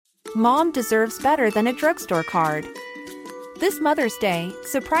Mom deserves better than a drugstore card. This Mother's Day,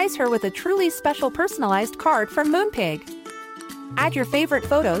 surprise her with a truly special personalized card from Moonpig. Add your favorite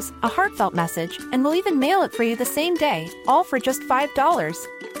photos, a heartfelt message, and we'll even mail it for you the same day, all for just $5.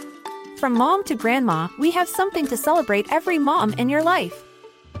 From mom to grandma, we have something to celebrate every mom in your life.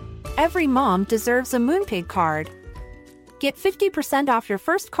 Every mom deserves a Moonpig card. Get 50% off your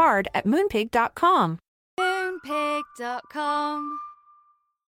first card at moonpig.com. Moonpig.com.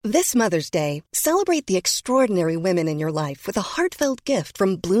 This Mother's Day, celebrate the extraordinary women in your life with a heartfelt gift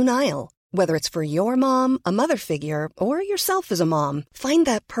from Blue Nile. Whether it's for your mom, a mother figure, or yourself as a mom, find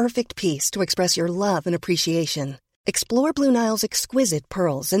that perfect piece to express your love and appreciation. Explore Blue Nile's exquisite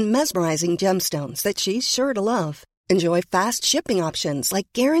pearls and mesmerizing gemstones that she's sure to love. Enjoy fast shipping options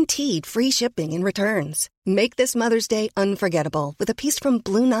like guaranteed free shipping and returns. Make this Mother's Day unforgettable with a piece from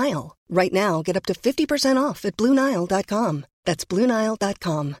Blue Nile. Right now, get up to 50% off at BlueNile.com. That's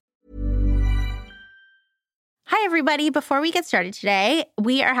BlueNile.com. Hi, everybody. Before we get started today,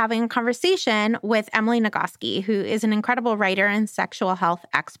 we are having a conversation with Emily Nagoski, who is an incredible writer and sexual health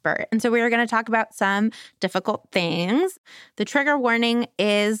expert. And so we are going to talk about some difficult things. The trigger warning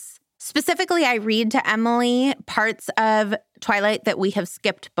is specifically, I read to Emily parts of Twilight that we have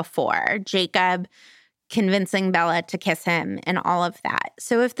skipped before. Jacob convincing Bella to kiss him and all of that.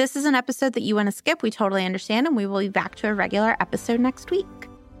 So if this is an episode that you want to skip, we totally understand, and we will be back to a regular episode next week.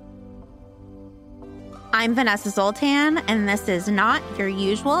 I'm Vanessa Zoltan, and this is not your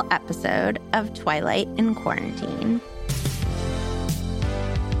usual episode of Twilight in Quarantine.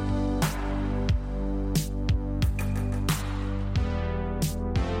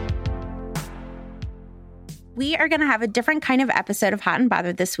 We are going to have a different kind of episode of Hot and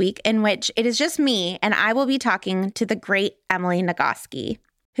Bothered this week, in which it is just me, and I will be talking to the great Emily Nagoski,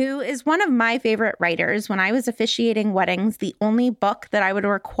 who is one of my favorite writers. When I was officiating weddings, the only book that I would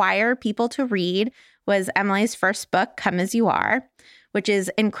require people to read was Emily's first book, Come As You Are, which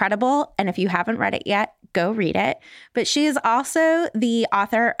is incredible. And if you haven't read it yet, go read it. But she is also the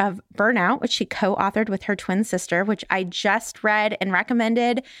author of Burnout, which she co-authored with her twin sister, which I just read and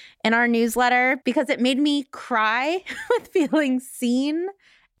recommended in our newsletter because it made me cry with feeling seen.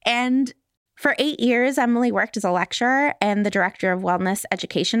 And for 8 years, Emily worked as a lecturer and the director of wellness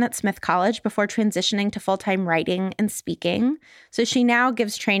education at Smith College before transitioning to full-time writing and speaking. So she now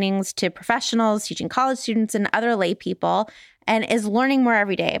gives trainings to professionals, teaching college students and other lay people, and is learning more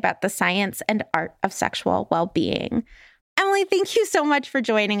every day about the science and art of sexual well-being. Emily, thank you so much for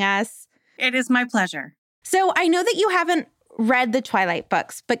joining us. It is my pleasure. So I know that you haven't read the Twilight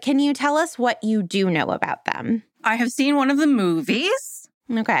books, but can you tell us what you do know about them? I have seen one of the movies.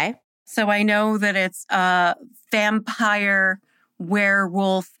 Okay. So I know that it's a vampire,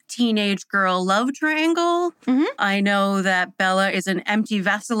 werewolf, teenage girl love triangle. Mm-hmm. I know that Bella is an empty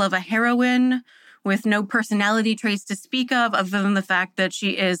vessel of a heroine with no personality traits to speak of, other than the fact that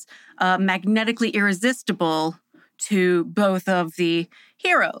she is magnetically irresistible to both of the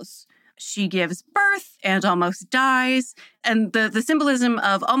heroes. She gives birth and almost dies. And the symbolism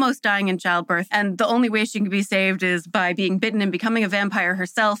of almost dying in childbirth, and the only way she can be saved is by being bitten and becoming a vampire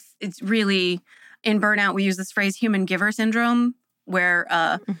herself. It's really, in Burnout, we use this phrase human giver syndrome, where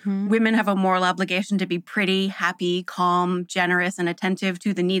women have a moral obligation to be pretty, happy, calm, generous, and attentive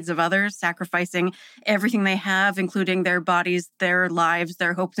to the needs of others, sacrificing everything they have, including their bodies, their lives,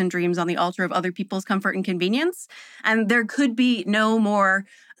 their hopes and dreams on the altar of other people's comfort and convenience. And there could be no more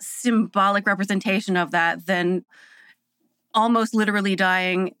symbolic representation of that than almost literally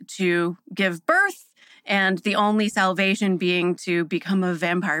dying to give birth, and the only salvation being to become a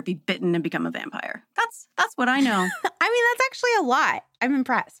vampire, be bitten and become a vampire. That's what I know. I mean, that's actually a lot. I'm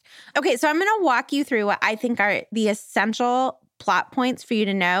impressed. Okay, so I'm going to walk you through what I think are the essential plot points for you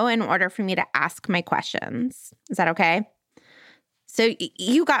to know in order for me to ask my questions. Is that okay? So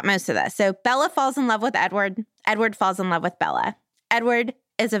you got most of this. So Bella falls in love with Edward. Edward falls in love with Bella. Edward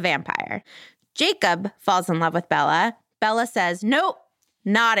is a vampire. Jacob falls in love with Bella. Bella says, nope,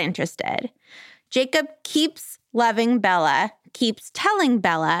 not interested. Jacob keeps loving Bella, keeps telling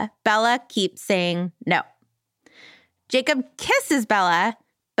Bella. Bella keeps saying no. Jacob kisses Bella.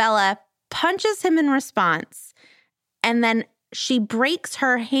 Bella punches him in response. And then she breaks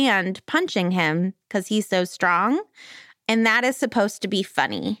her hand punching him because he's so strong. And that is supposed to be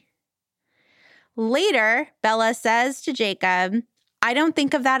funny. Later, Bella says to Jacob, I don't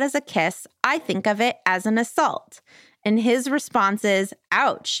think of that as a kiss. I think of it as an assault. And his response is,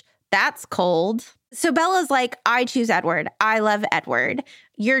 ouch, that's cold. So Bella's like, I choose Edward. I love Edward.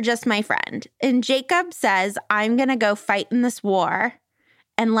 You're just my friend. And Jacob says, I'm going to go fight in this war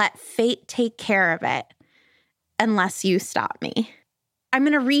and let fate take care of it unless you stop me. I'm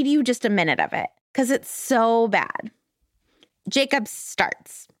going to read you just a minute of it because it's so bad. Jacob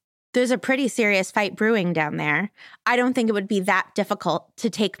starts. There's a pretty serious fight brewing down there. I don't think it would be that difficult to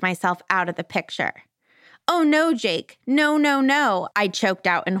take myself out of the picture. Oh, no, Jake. No, no, no, I choked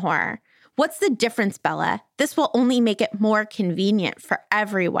out in horror. What's the difference, Bella? This will only make it more convenient for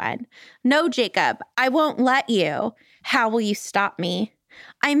everyone. No, Jacob, I won't let you. How will you stop me?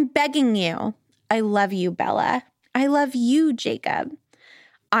 I'm begging you. I love you, Bella. I love you, Jacob.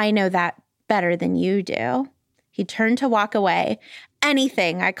 I know that better than you do. He turned to walk away.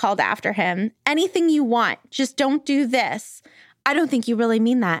 Anything, I called after him. Anything you want. Just don't do this. I don't think you really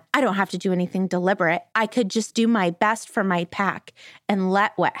mean that. I don't have to do anything deliberate. I could just do my best for my pack and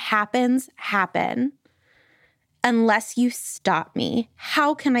let what happens happen. Unless you stop me.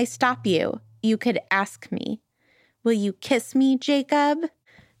 How can I stop you? You could ask me. Will you kiss me, Jacob?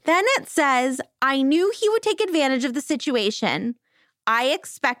 Then it says, I knew he would take advantage of the situation. I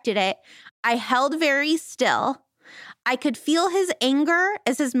expected it. I held very still. I could feel his anger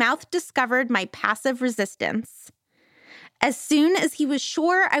as his mouth discovered my passive resistance. As soon as he was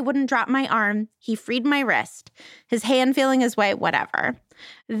sure I wouldn't drop my arm, he freed my wrist, his hand feeling his way, whatever.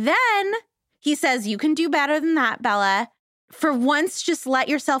 Then he says, you can do better than that, Bella. For once, just let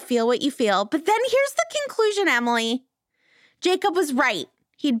yourself feel what you feel. But then here's the conclusion, Emily. Jacob was right.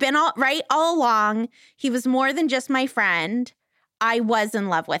 He'd been right all along. He was more than just my friend. I was in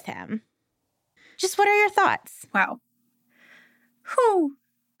love with him. Just what are your thoughts? Wow. Whew.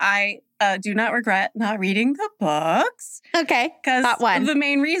 I do not regret not reading the books. Okay, because hot one. The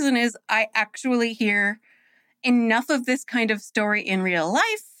main reason is I actually hear enough of this kind of story in real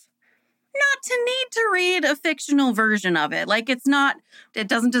life not to need to read a fictional version of it. Like, it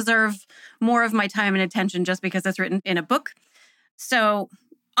doesn't deserve more of my time and attention just because it's written in a book. So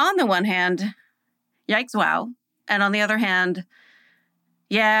on the one hand, yikes, wow. And on the other hand,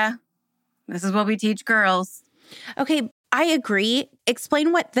 yeah, this is what we teach girls. Okay, I agree.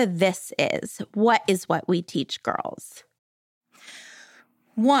 Explain what this is. What is what we teach girls?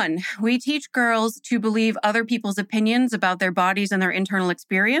 1, we teach girls to believe other people's opinions about their bodies and their internal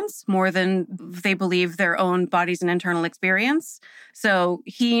experience more than they believe their own bodies and internal experience. So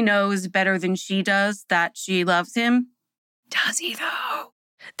he knows better than she does that she loves him. Does he, though?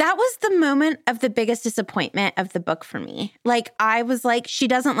 That was the moment of the biggest disappointment of the book for me. Like, I was like, she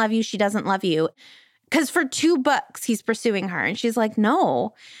doesn't love you. She doesn't love you. Because for 2 books, he's pursuing her. And she's like,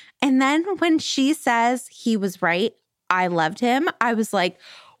 no. And then when she says he was right, I loved him, I was like,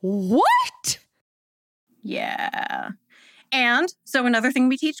 what? Yeah. And so another thing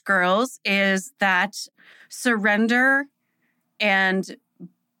we teach girls is that surrender and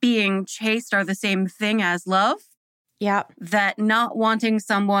being chaste are the same thing as love. Yeah. That not wanting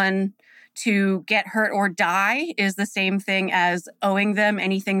someone to get hurt or die is the same thing as owing them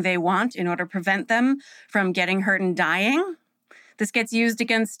anything they want in order to prevent them from getting hurt and dying. This gets used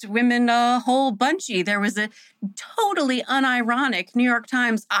against women a whole bunchy. There was a totally unironic New York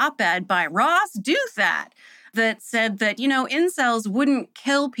Times op-ed by Ross Douthat that said that, incels wouldn't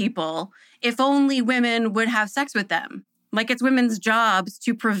kill people if only women would have sex with them. Like, it's women's jobs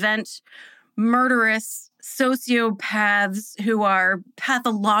to prevent murderous sociopaths who are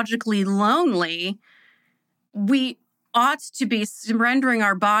pathologically lonely. We ought to be surrendering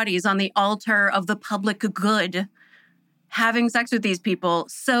our bodies on the altar of the public good, having sex with these people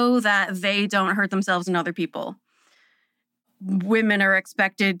so that they don't hurt themselves and other people. Women are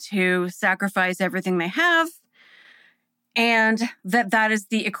expected to sacrifice everything they have, and that is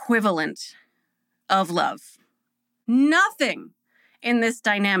the equivalent of love. Nothing in this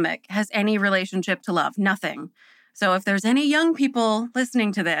dynamic has any relationship to love. Nothing. So if there's any young people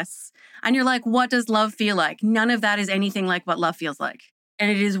listening to this and you're like, what does love feel like? None of that is anything like what love feels like. And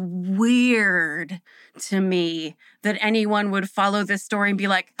it is weird to me that anyone would follow this story and be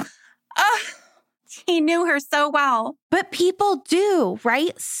like, he knew her so well. But people do,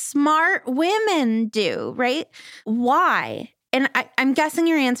 right? Smart women do, right? Why? And I'm guessing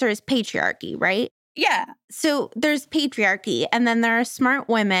your answer is patriarchy, right? Yeah. So there's patriarchy, and then there are smart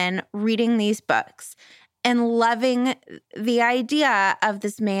women reading these books and loving the idea of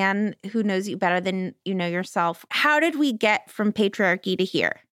this man who knows you better than you know yourself. How did we get from patriarchy to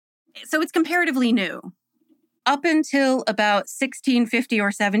here? So it's comparatively new. Up until about 1650 or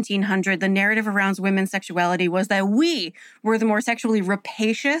 1700, the narrative around women's sexuality was that we were the more sexually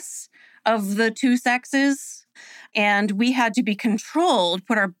rapacious of the two sexes. And we had to be controlled,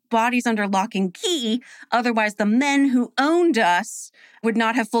 put our bodies under lock and key. Otherwise, the men who owned us would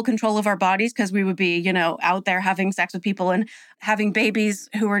not have full control of our bodies because we would be, out there having sex with people and having babies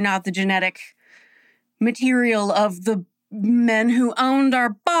who are not the genetic material of the men who owned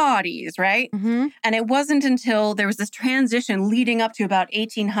our bodies, right? Mm-hmm. And it wasn't until there was this transition leading up to about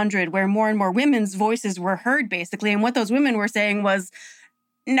 1800 where more and more women's voices were heard, basically. And what those women were saying was,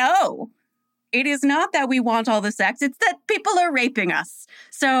 no, it is not that we want all the sex. It's that people are raping us.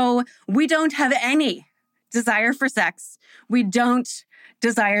 So we don't have any desire for sex. We don't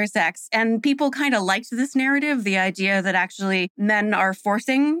desire sex. And people kind of liked this narrative, the idea that actually men are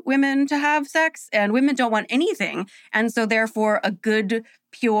forcing women to have sex and women don't want anything. And so therefore a good,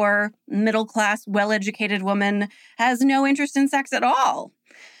 pure, middle-class, well-educated woman has no interest in sex at all.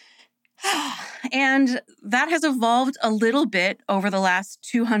 And that has evolved a little bit over the last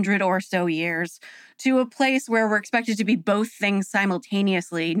 200 or so years to a place where we're expected to be both things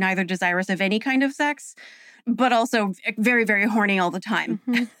simultaneously, neither desirous of any kind of sex, but also very, very horny all the time.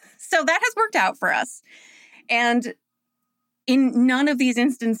 Mm-hmm. So that has worked out for us. And in none of these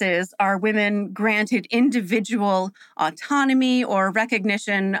instances are women granted individual autonomy or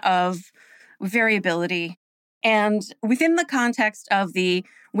recognition of variability. And within the context of the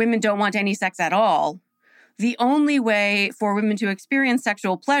women don't want any sex at all, the only way for women to experience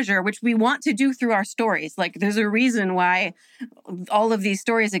sexual pleasure, which we want to do through our stories, like there's a reason why all of these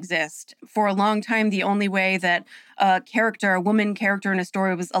stories exist. For a long time, the only way that a woman character in a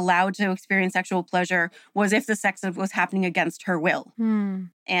story was allowed to experience sexual pleasure was if the sex was happening against her will.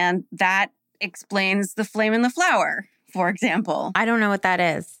 And that explains The Flame and the Flower, for example. I don't know what that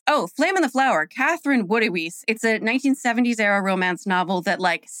is. Oh, Flame and the Flower, Catherine Woodiwiese. It's a 1970s era romance novel that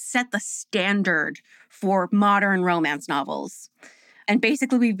set the standard for modern romance novels. And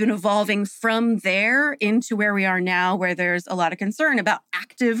basically we've been evolving from there into where we are now, where there's a lot of concern about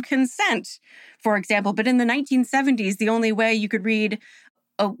active consent, for example. But in the 1970s, the only way you could read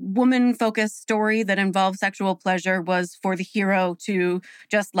a woman-focused story that involved sexual pleasure was for the hero to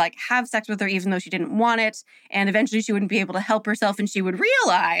just have sex with her even though she didn't want it. And eventually she wouldn't be able to help herself and she would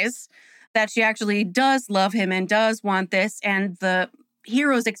realize that she actually does love him and does want this. And the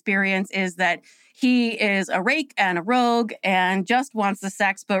hero's experience is that he is a rake and a rogue and just wants the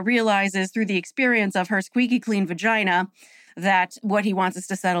sex, but realizes through the experience of her squeaky clean vagina that what he wants is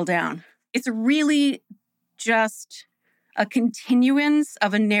to settle down. It's really just a continuance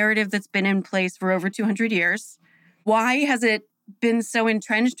of a narrative that's been in place for over 200 years. Why has it been so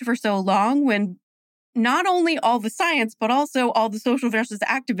entrenched for so long when not only all the science, but also all the social justice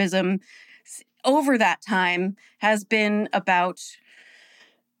activism over that time has been about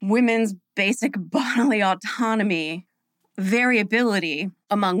women's basic bodily autonomy, variability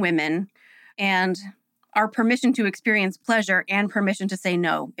among women, and our permission to experience pleasure and permission to say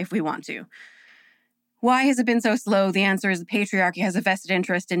no if we want to. Why has it been so slow? The answer is the patriarchy has a vested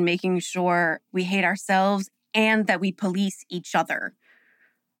interest in making sure we hate ourselves and that we police each other.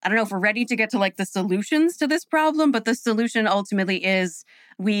 I don't know if we're ready to get to the solutions to this problem, but the solution ultimately is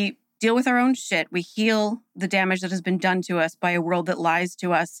we deal with our own shit. We heal the damage that has been done to us by a world that lies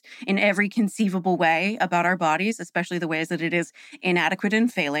to us in every conceivable way about our bodies, especially the ways that it is inadequate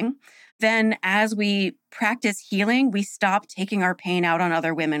and failing. Then as we practice healing, we stop taking our pain out on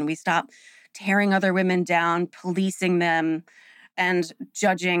other women. We stop tearing other women down, policing them, and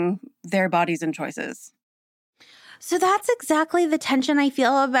judging their bodies and choices. So that's exactly the tension I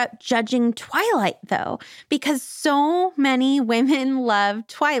feel about judging Twilight, though, because so many women love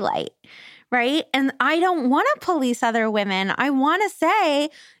Twilight, right? And I don't want to police other women. I want to say,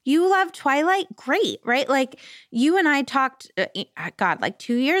 you love Twilight, great, right? You and I talked,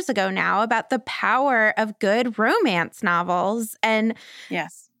 2 years ago now about the power of good romance novels. And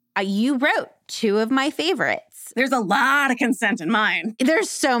yes, you wrote two of my favorites. There's a lot of consent in mine. There's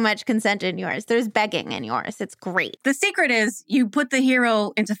so much consent in yours. There's begging in yours. It's great. The secret is you put the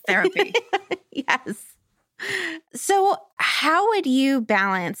hero into therapy. Yes. So how would you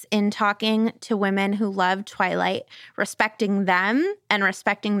balance in talking to women who love Twilight, respecting them and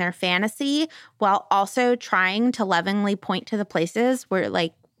respecting their fantasy, while also trying to lovingly point to the places where,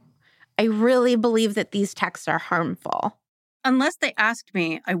 I really believe that these texts are harmful? Unless they asked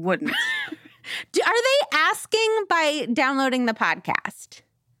me, I wouldn't. Are they asking by downloading the podcast?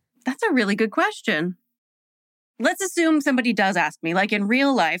 That's a really good question. Let's assume somebody does ask me, in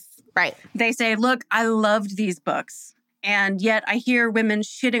real life. Right. They say, look, I loved these books. And yet I hear women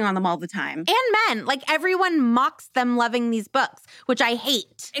shitting on them all the time. And men. Everyone mocks them loving these books, which I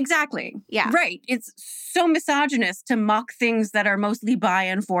hate. Exactly. Yeah. Right. It's so misogynist to mock things that are mostly by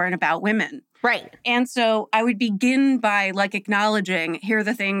and for and about women. Right. And so I would begin by acknowledging, here are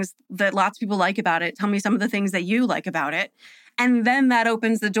the things that lots of people like about it. Tell me some of the things that you like about it. And then that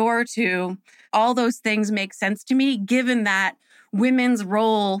opens the door to all those things make sense to me, given that women's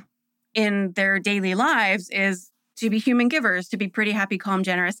role in their daily lives is to be human givers, to be pretty, happy, calm,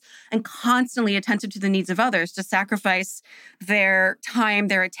 generous, and constantly attentive to the needs of others, to sacrifice their time,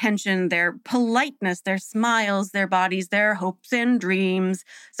 their attention, their politeness, their smiles, their bodies, their hopes and dreams,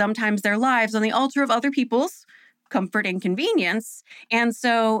 sometimes their lives on the altar of other people's comfort and convenience. And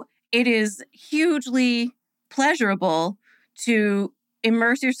so it is hugely pleasurable to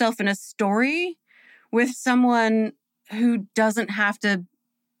immerse yourself in a story with someone who doesn't have to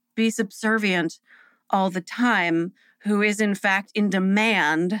be subservient all the time, who is in fact in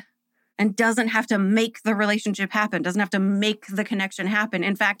demand and doesn't have to make the relationship happen, doesn't have to make the connection happen.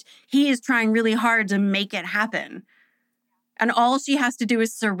 In fact, he is trying really hard to make it happen. And all she has to do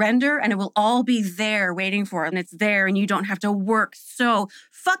is surrender, and it will all be there waiting for her. And it's there, and you don't have to work so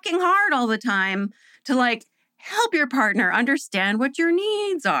fucking hard all the time to like help your partner understand what your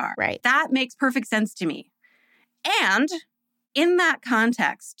needs are. Right. That makes perfect sense to me. And in that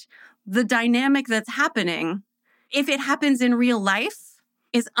context, the dynamic that's happening, if it happens in real life,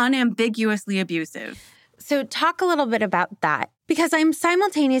 is unambiguously abusive. So talk a little bit about that, because I'm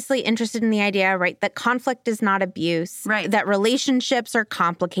simultaneously interested in the idea, right, that conflict is not abuse, right, that relationships are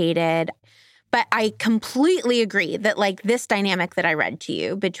complicated. But I completely agree that like this dynamic that I read to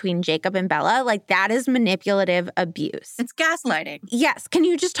you between Jacob and Bella, like that is manipulative abuse. It's gaslighting. Yes. Can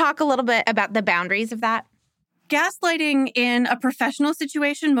you just talk a little bit about the boundaries of that? Gaslighting in a professional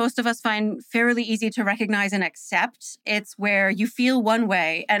situation, most of us find fairly easy to recognize and accept. It's where you feel one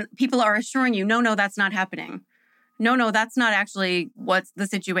way and people are assuring you, no, that's not happening. No, that's not actually what the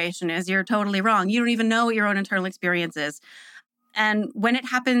situation is. You're totally wrong. You don't even know what your own internal experience is. And when it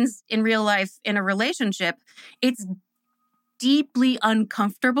happens in real life in a relationship, it's deeply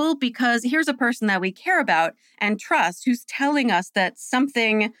uncomfortable because here's a person that we care about and trust who's telling us that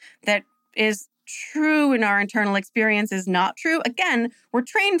something that is true in our internal experience is not true. Again, we're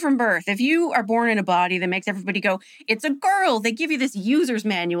trained from birth. If you are born in a body that makes everybody go, it's a girl, they give you this user's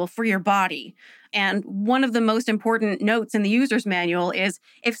manual for your body. And one of the most important notes in the user's manual is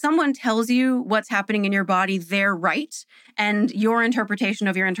if someone tells you what's happening in your body, they're right, and your interpretation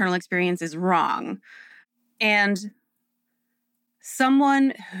of your internal experience is wrong. And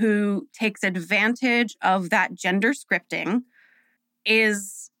someone who takes advantage of that gender scripting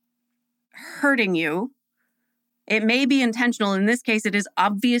is hurting you. It may be intentional. In this case, it is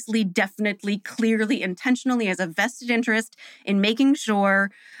obviously, definitely, clearly, intentionally as a vested interest in making sure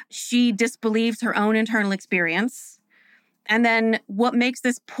she disbelieves her own internal experience. And then what makes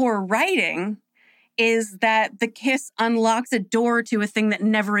this poor writing is that the kiss unlocks a door to a thing that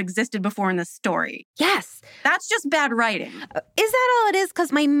never existed before in the story. Yes. That's just bad writing. Is that all it is?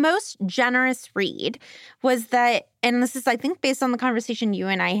 Because my most generous read was that, and this is, I think, based on the conversation you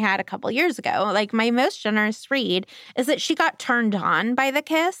and I had a couple years ago, like my most generous read is that she got turned on by the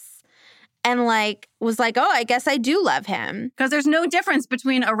kiss and like was like, oh, I guess I do love him. Because there's no difference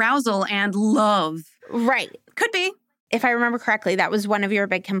between arousal and love. Right. Could be. If I remember correctly, that was one of your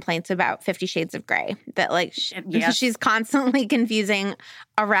big complaints about 50 Shades of Grey, that like yes. She's constantly confusing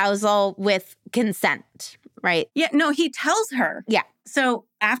arousal with consent, right? Yeah, no, he tells her. Yeah. So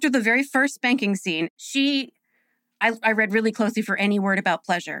after the very first spanking scene, I read really closely for any word about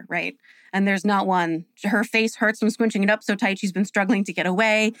pleasure, right? And there's not one. Her face hurts from squinching it up so tight she's been struggling to get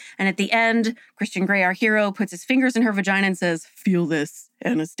away. And at the end, Christian Grey, our hero, puts his fingers in her vagina and says, feel this,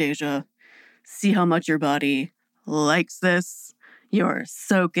 Anastasia. See how much your body likes this. You're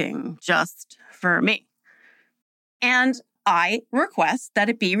soaking just for me. And I request that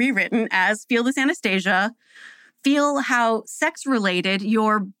it be rewritten as feel this, Anastasia. Feel how sex-related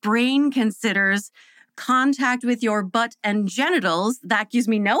your brain considers contact with your butt and genitals. That gives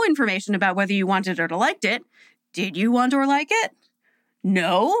me no information about whether you wanted or liked it. Did you want or like it?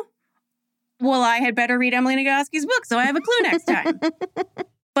 No? Well, I had better read Emily Nagoski's book so I have a clue next time.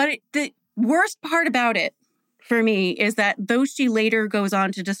 But the worst part about it for me is that though she later goes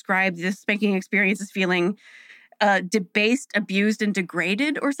on to describe this spanking experience as feeling debased, abused, and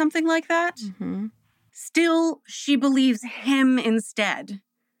degraded or something like that, still she believes him instead.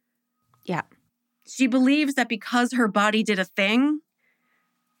 Yeah. She believes that because her body did a thing,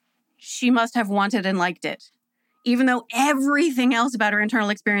 she must have wanted and liked it. Even though everything else about her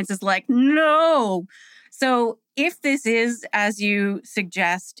internal experience is like, no. So if this is, as you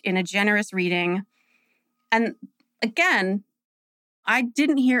suggest, in a generous reading, and again, I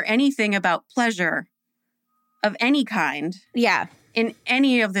didn't hear anything about pleasure of any kind. Yeah. In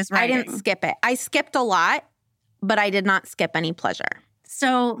any of this writing. I didn't skip it. I skipped a lot, but I did not skip any pleasure.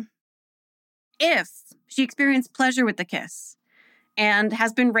 So if she experienced pleasure with the kiss and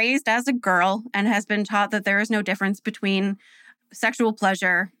has been raised as a girl and has been taught that there is no difference between sexual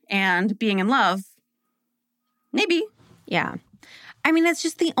pleasure and being in love, Maybe. Yeah. I mean, it's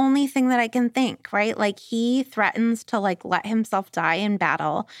just the only thing that I can think, right? Like, he threatens to, like, let himself die in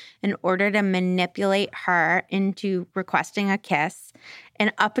battle in order to manipulate her into requesting a kiss.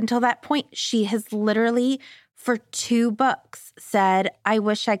 And up until that point, she has literally, for 2 books, said, I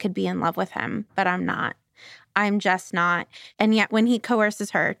wish I could be in love with him, but I'm not. I'm just not. And yet when he coerces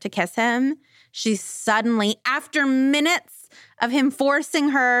her to kiss him, she suddenly, after minutes of him forcing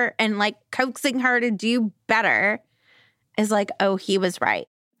her and, like, coaxing her to do better, is like, oh, he was right.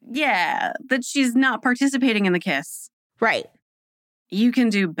 Yeah, that she's not participating in the kiss. Right. You can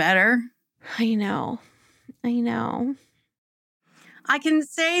do better. I know. I can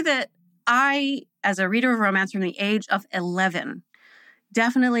say that I, as a reader of romance from the age of 11,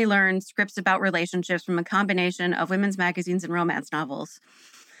 definitely learned scripts about relationships from a combination of women's magazines and romance novels.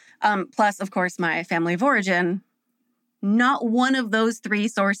 Plus, of course, my family of origin. Not one of those 3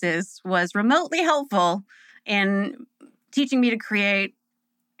 sources was remotely helpful in teaching me to create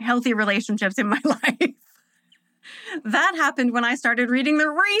healthy relationships in my life. That happened when I started reading the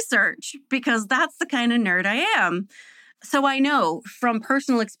research, because that's the kind of nerd I am. So I know from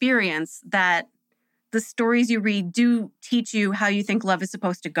personal experience that the stories you read do teach you how you think love is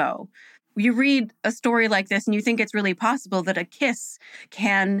supposed to go. You read a story like this and you think it's really possible that a kiss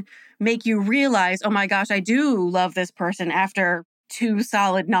can make you realize, oh my gosh, I do love this person after 2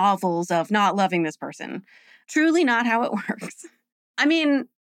 solid novels of not loving this person. Truly not how it works. I mean,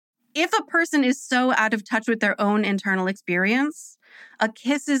 if a person is so out of touch with their own internal experience, a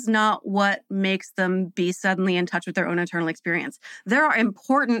kiss is not what makes them be suddenly in touch with their own internal experience. There are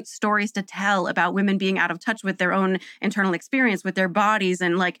important stories to tell about women being out of touch with their own internal experience, with their bodies,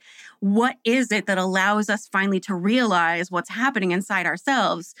 and like, what is it that allows us finally to realize what's happening inside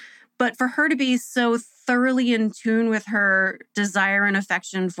ourselves? But for her to be so thoroughly in tune with her desire and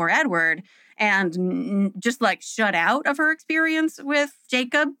affection for Edward and just like shut out of her experience with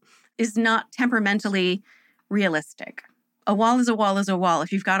Jacob is not temperamentally realistic. A wall is a wall is a wall.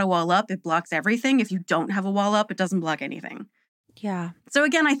 If you've got a wall up, it blocks everything. If you don't have a wall up, it doesn't block anything. Yeah. So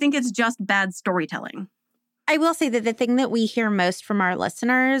again, I think it's just bad storytelling. I will say that the thing that we hear most from our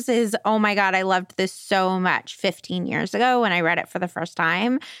listeners is, oh my God, I loved this so much 15 years ago when I read it for the first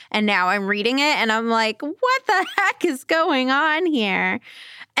time. And now I'm reading it and I'm like, what the heck is going on here?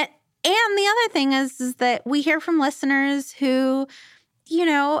 And the other thing is that we hear from listeners who, you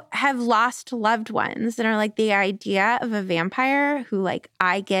know, have lost loved ones and are like, the idea of a vampire who, like,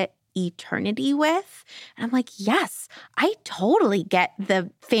 I get eternity with. And I'm like, yes, I totally get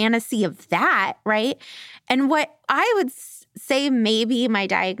the fantasy of that, right? And what I would say maybe my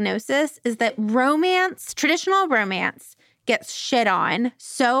diagnosis is that romance, traditional romance, gets shit on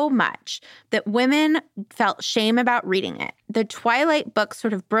so much that women felt shame about reading it. The Twilight books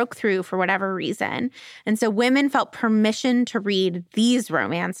sort of broke through for whatever reason. And so women felt permission to read these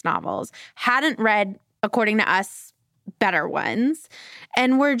romance novels, hadn't read, according to us, better ones.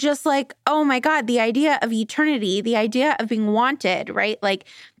 And we're just like, oh my God, the idea of eternity, the idea of being wanted, right? Like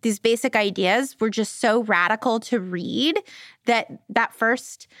these basic ideas were just so radical to read that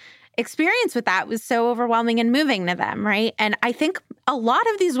first experience with that was so overwhelming and moving to them, right? And I think a lot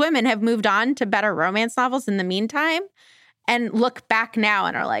of these women have moved on to better romance novels in the meantime and look back now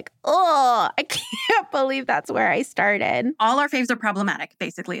and are like, oh, I can't believe that's where I started. All our faves are problematic,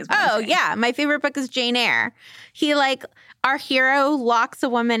 basically, is what I'm saying. Yeah. My favorite book is Jane Eyre. Our hero locks a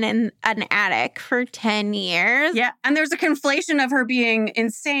woman in an attic for 10 years. Yeah. And there's a conflation of her being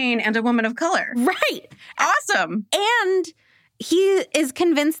insane and a woman of color. Right. Awesome. And he is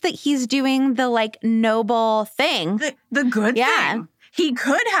convinced that he's doing the, like, noble thing. The good thing. He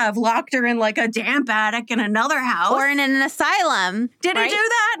could have locked her in, like, a damp attic in another house. Or in an asylum. Did he do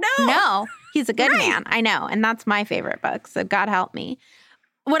that? No. No. He's a good man. I know. And that's my favorite book. So God help me.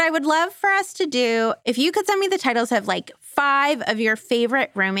 What I would love for us to do, if you could send me the titles of, like, 5 of your favorite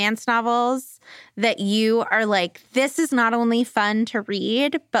romance novels that you are like, this is not only fun to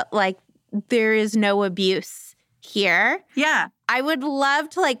read, but, like, there is no abuse here. Yeah. I would love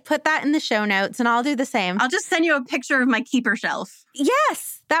to, like, put that in the show notes, and I'll do the same. I'll just send you a picture of my keeper shelf.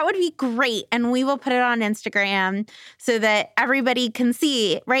 Yes, that would be great. And we will put it on Instagram so that everybody can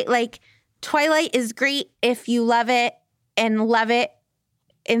see, right? Like, Twilight is great if you love it and love it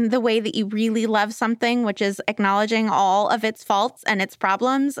in the way that you really love something, which is acknowledging all of its faults and its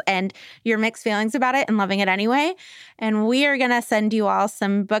problems and your mixed feelings about it and loving it anyway. And we are going to send you all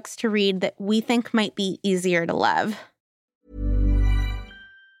some books to read that we think might be easier to love.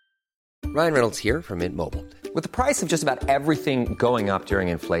 Ryan Reynolds here from Mint Mobile. With the price of just about everything going up during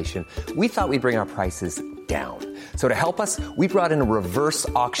inflation, we thought we'd bring our prices down. So to help us, we brought in a reverse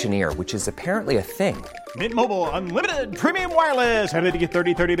auctioneer, which is apparently a thing. Mint Mobile Unlimited Premium Wireless. How to get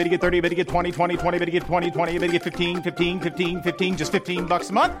 30, 30, bit to get 30, bit to get 20, 20, 20, bit to get 20, 20, bit to get 15, 15, 15, 15, just $15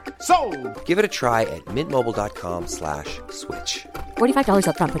 a month? Sold! Give it a try at mintmobile.com/switch. $45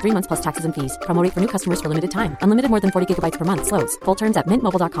 up front for 3 months plus taxes and fees. Promo rate for new customers for limited time. Unlimited more than 40 gigabytes per month. Slows full terms at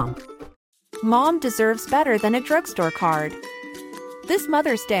mintmobile.com. Mom deserves better than a drugstore card. This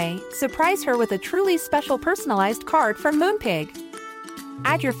Mother's Day, surprise her with a truly special personalized card from Moonpig.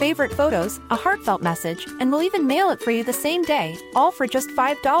 Add your favorite photos, a heartfelt message, and we'll even mail it for you the same day, all for just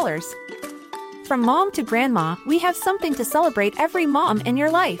 $5. From mom to grandma, we have something to celebrate every mom in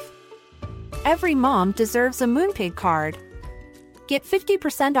your life. Every mom deserves a Moonpig card. Get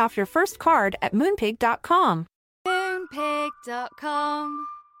 50% off your first card at moonpig.com. Moonpig.com.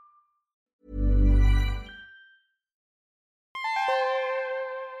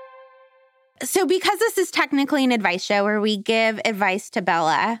 So because this is technically an advice show where we give advice to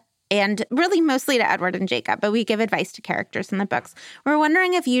Bella and really mostly to Edward and Jacob, but we give advice to characters in the books, we're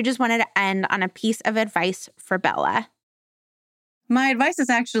wondering if you just wanted to end on a piece of advice for Bella. My advice is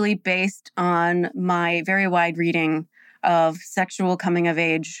actually based on my very wide reading of sexual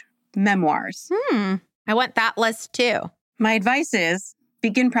coming-of-age memoirs. I want that list too. My advice is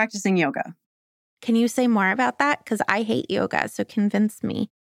begin practicing yoga. Can you say more about that? Because I hate yoga, so convince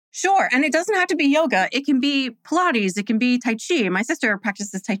me. Sure. And it doesn't have to be yoga. It can be Pilates. It can be Tai Chi. My sister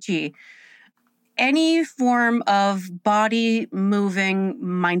practices Tai Chi. Any form of body moving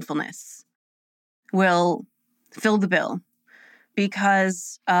mindfulness will fill the bill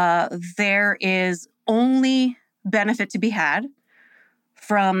because there is only benefit to be had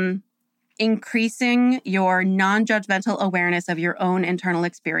from increasing your non-judgmental awareness of your own internal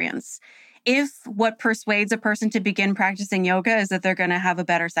experience. If what persuades a person to begin practicing yoga is that they're going to have a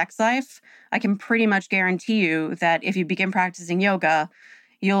better sex life, I can pretty much guarantee you that if you begin practicing yoga,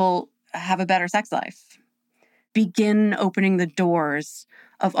 you'll have a better sex life. Begin opening the doors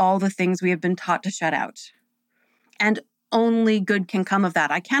of all the things we have been taught to shut out. And only good can come of that.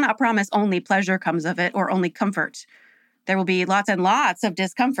 I cannot promise only pleasure comes of it or only comfort. There will be lots and lots of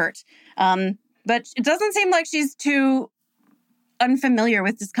discomfort. But it doesn't seem like she's too unfamiliar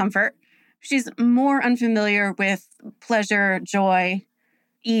with discomfort. She's more unfamiliar with pleasure, joy,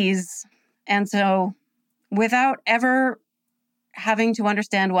 ease. And so without ever having to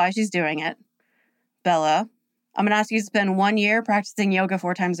understand why she's doing it, Bella, I'm going to ask you to spend 1 year practicing yoga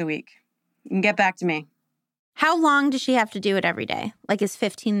 4 times a week. You can get back to me. How long does she have to do it every day? Like, is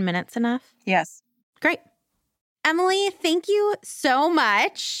 15 minutes enough? Yes. Great. Emily, thank you so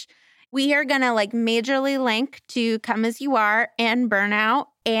much. We are going to majorly link to Come As You Are and Burnout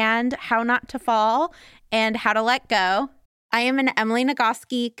and How Not to Fall and How to Let Go. I am an Emily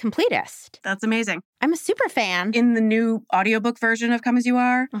Nagoski completist. That's amazing. I'm a super fan. In the new audiobook version of Come As You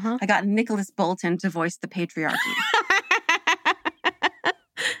Are, I got Nicholas Bolton to voice the patriarchy.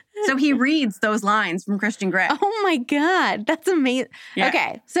 So he reads those lines from Christian Grey. Oh my God. That's amazing. Yeah.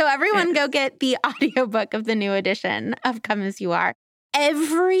 Okay. So everyone go get the audiobook of the new edition of Come As You Are.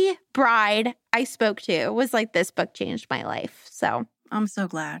 Every bride I spoke to was like, this book changed my life. So I'm so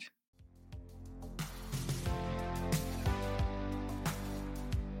glad.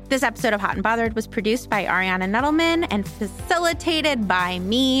 This episode of Hot and Bothered was produced by Ariana Nettleman and facilitated by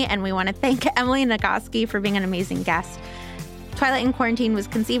me. And we want to thank Emily Nagoski for being an amazing guest. Twilight in Quarantine was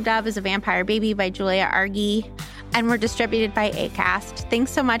conceived of as a vampire baby by Julia Argy, and we're distributed by Acast.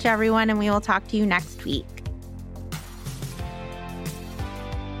 Thanks so much, everyone, and we will talk to you next week.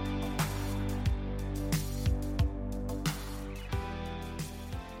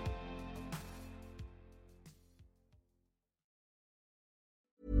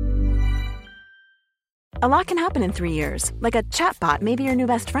 A lot can happen in 3 years, like a chatbot may be your new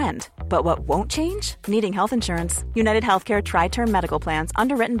best friend. But what won't change? Needing health insurance. United Healthcare Tri-Term Medical Plans,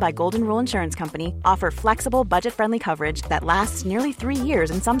 underwritten by Golden Rule Insurance Company, offer flexible, budget-friendly coverage that lasts nearly 3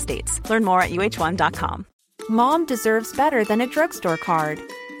 years in some states. Learn more at uh1.com. Mom deserves better than a drugstore card.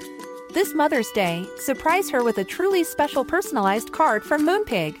 This Mother's Day, surprise her with a truly special personalized card from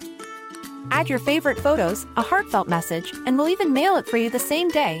Moonpig. Add your favorite photos, a heartfelt message, and we'll even mail it for you the same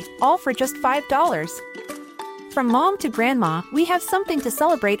day, all for just $5. From mom to grandma, we have something to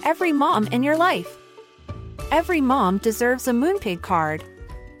celebrate every mom in your life. Every mom deserves a Moonpig card.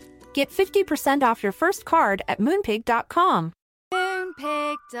 Get 50% off your first card at moonpig.com.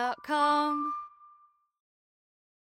 Moonpig.com.